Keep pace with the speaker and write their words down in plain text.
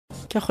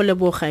Ke go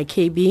leboga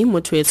KB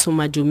motho e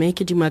tshomadume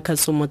ke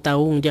Dimakatso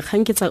Motaung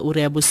dikgang ke tsa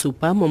ura ya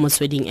bosupa mo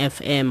motsweding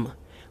FM.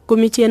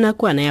 Komiti ya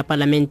nakwana ya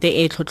palamente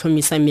e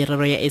tlhotlhomisang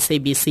merero ya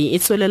SABC e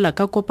tswelela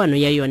ka kopano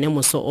ya yone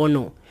moso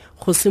ono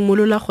go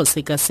simolola go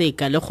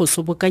sekaseka le go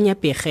sobokanya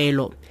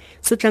pegelo.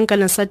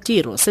 Setlankana sa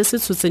tiro se se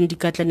tshotseng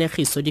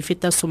dikatlanegiso di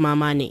feta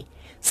 40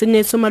 se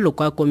neetswe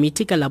maloko a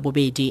komiti ka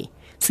labobedi.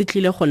 Se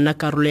tlile go nna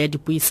karolo ya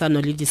dipuisano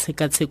le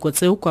disekatsheko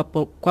tseo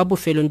kwa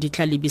bofelong di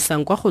tla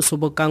lebisang kwa go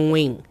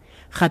sobokangweng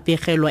ga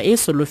pegelo e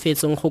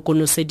solofetseng go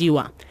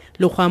konosediwa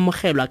le go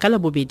amogelwa ka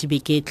labobedi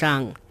beke e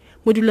tlang.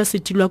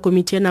 Modulasetilo wa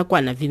komiti ya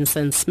nakwana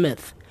Vincent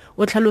Smith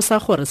o tlhalosa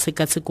gore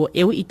sekatsheko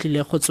eo e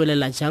tlile go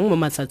tswelela jang mo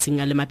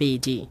matsatsing a le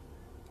mabedi.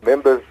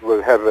 Members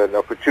will have an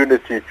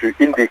opportunity to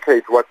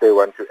indicate what they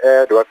want to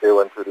add, what they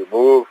want to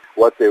remove,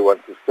 what they want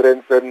to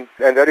strengthen,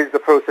 and that is the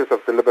process of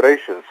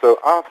deliberation. So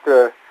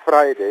after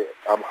Friday,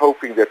 I'm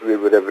hoping that we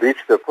would have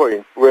reached a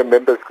point where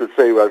members could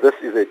say, well, this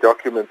is a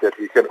document that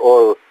we can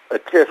all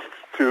attest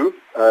to,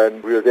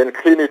 and we'll then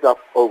clean it up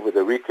over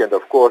the weekend,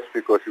 of course,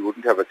 because we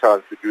wouldn't have a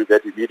chance to do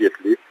that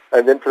immediately,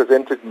 and then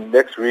present it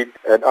next week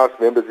and ask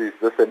members, is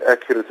this an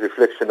accurate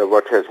reflection of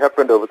what has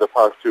happened over the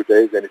past 2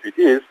 days? And if it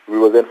is, we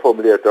will then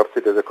formally adopt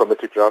it as a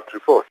committee draft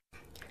report.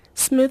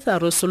 Smith a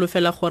re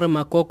solofela gore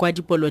makoko a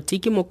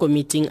dipolotiki mo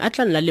komiting a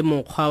tla nna le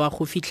mokgwa wa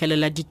go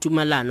fitlhelela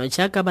ditumalano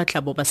jaaka ba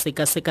tla bo ba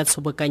sekaseka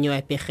tshobokanyo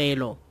ya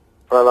pegelo.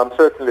 Well, I'm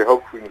certainly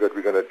hoping that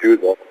we're going to do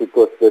that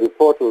because the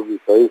report will be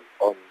based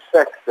on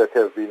facts that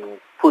have been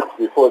put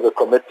before the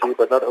committee,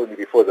 but not only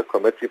before the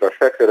committee, but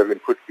facts that have been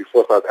put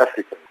before South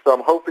Africans. So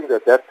I'm hoping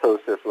that that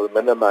process will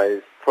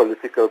minimize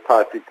political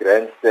party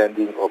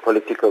grandstanding or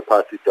political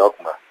party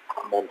dogma.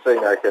 I'm saying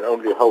I can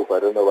only hope. I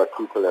don't know what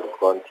people have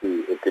gone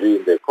to agree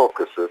in their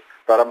caucuses,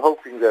 but I'm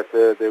hoping that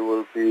there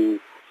will be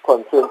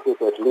consensus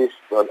at least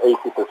on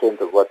 80%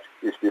 of what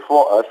is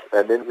before us,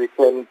 and then we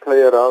can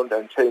play around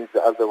and change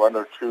the other 1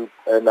 or 2,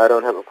 and I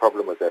don't have a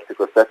problem with that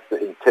because that's the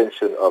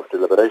intention of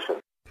deliberation.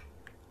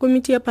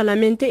 Komiti ya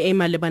palamente e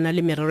malebana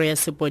le merero ya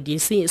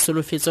sepodisi e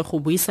solofetse go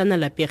buisana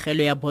la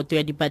pegelo ya boto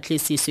ya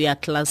dipatlisiso ya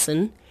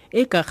Klassen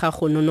e ka ga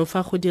go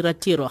nonofa go dira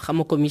tiro ga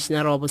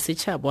mokomišenara wa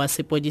bosetšhaba wa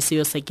sepodisi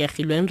yo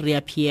sekegilweng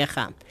Rea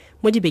Piega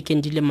mo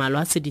dibekeng di le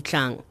mmalwa tse di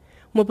tlang.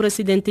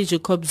 Moporesidente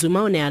Jacob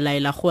Zuma o ne a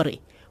laela gore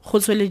go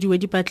tswelediwe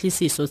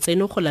dipatlisiso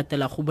tseno go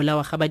latela go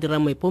bolawa ga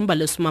badiramoepong ba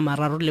le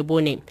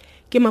 34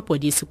 ke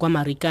mapodisi kwa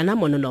Marikana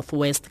mo North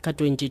West ka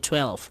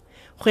 2012.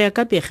 Go ya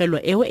ka pegelo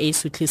eo e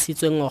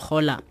sutlisitsweng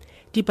ngogola,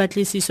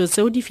 dipatlisiso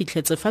tseo di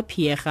fitlhetse fa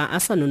Piega a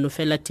sa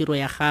nonofela tiro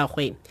ya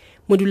gagwe.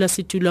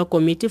 Modulasetilo wa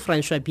komiti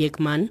François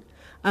Beekman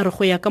a re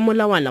go ya ka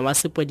molawana wa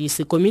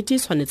sepodisi komiti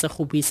tshwanetse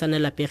go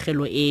buisanela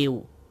pegelo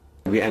eo.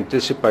 We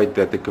anticipate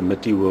that the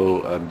committee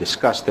will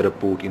discuss the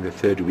report in the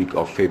 3rd week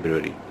of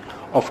February.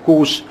 Of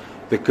course,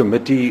 the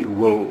committee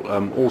will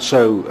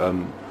also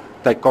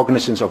take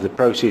cognizance of the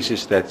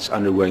processes that's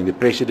underway in the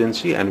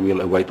presidency, and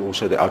we'll await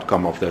also the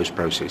outcome of those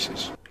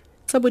processes.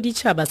 Tsa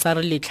boditšhaba sa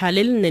re letlha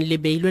le le neng le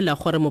beilwe la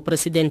gore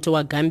moporesidente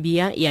wa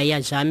Gambia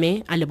Yahya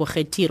Jammeh a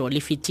leboge tiro le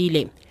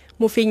fetile.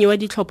 Mofenyi wa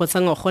ditlhopho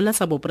tsa ngogola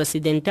sa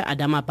boporesidente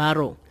Adama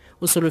Barrow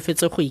o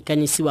solofetse go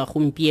ikanisiwa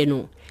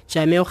gompieno.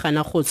 Jammeh o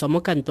gana go tswa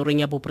mo kantorong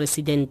ya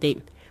boporesidente.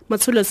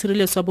 Matsholo a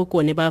tshireletso ya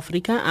bokone ba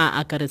Afrika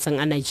a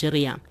akaretsang a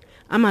Nigeria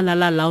a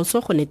malala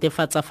laotswe go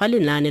netefatsa fa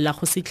lenaane la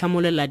go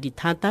sitlhamolela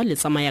dithata le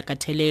tsamaya ka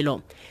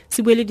thelelo.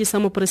 Sebueledi sa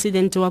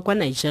moporesidente wa kwa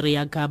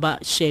Nigeria Garba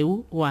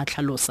Shehu wa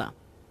tlhalosa.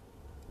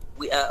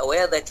 We are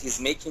aware that he's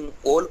making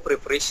all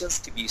preparations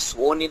to be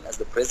sworn in as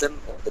the president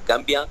of the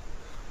Gambia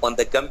on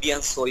the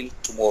Gambian soil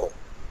tomorrow.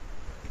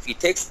 If he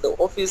takes the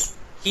office,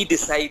 he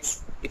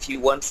decides if he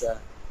wants a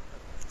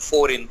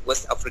foreign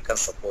West African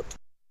support.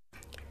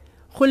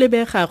 Go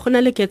lebega go na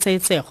le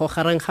ketsaetsego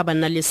gareng ga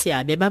banna le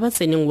seabe ba ba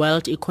tseneng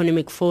World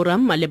Economic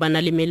Forum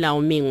malebana le melao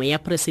mengwe ya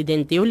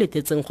presidente yo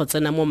letetseng go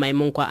tsena mo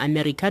maemong kwa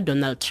America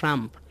Donald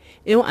Trump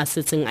eo a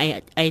setseng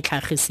a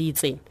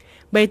itlhagisitse.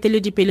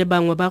 Baeteledipele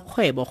bangwe ba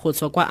kgwebo go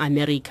tswa kwa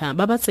America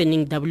ba ba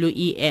tseneng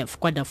WEF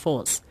kwa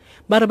Davos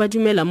ba re ba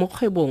dumela mo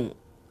kgwebong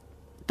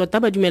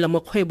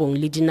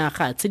le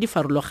dinaga tse di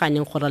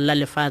farologaneng go ralla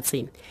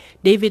lefatshe.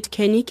 David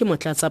Kenny ke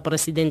motlatsa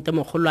presidente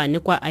mogolwane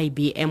kwa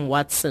IBM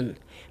Watson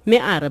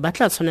mme a re ba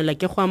tla tshwanela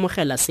ke go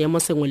amogela seemo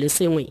sengwe le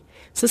sengwe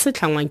se se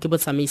tlhangwang ke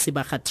botsamaisi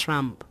ba ga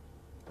Trump.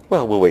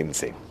 Well, we'll wait and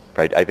see,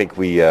 right? I think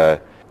we're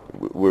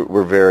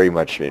very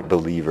much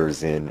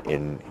believers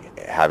in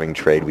having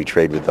trade. We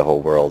trade with the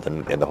whole world,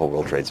 and the whole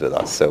world trades with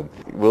us. So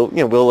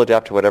we'll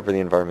adapt to whatever the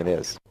environment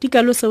is.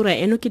 Dikalo sa ura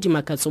eno ke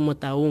Dimakatso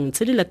Motaung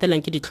tse di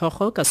latelang ke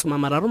ditlhogo ka 13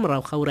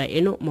 morago ga ura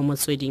eno mo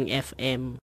motsweding FM.